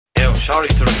sorry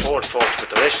to report, folks, but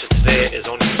the rest of today is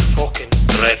fucking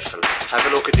dreadful. Have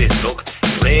a look at this, look.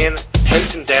 Rain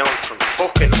pelting down from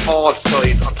fucking all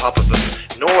sides on top of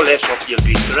it. No let up, you'll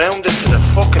be surrounded to the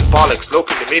fucking bollocks. Look,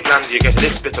 in the Midlands you get a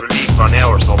little bit of relief for an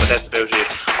hour or so, but that's about it.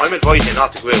 I'm advising you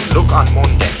not to go out. Look on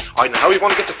Monday. I don't know how you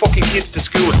want to get the fucking kids to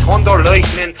school. Thunder,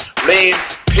 lightning, rain,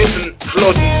 pissing,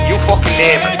 flooding, you fucking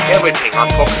name it. Everything on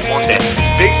fucking Monday.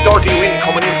 Big dirty wind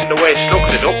coming in from the west. Look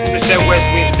at it, up from the southwest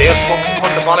wind. They'll fucking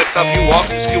cut the bollocks off you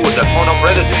walking to school. They'll turn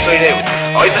umbrellas inside out.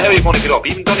 I don't know how you're going to get up.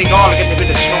 Even Donegal are getting a bit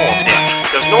of snow up there.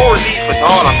 There's no relief at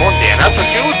all on Monday. And as for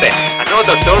Tuesday,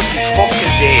 another dirty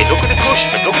fucking day. Look at the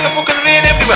cushman. Look at the fucking rain everywhere.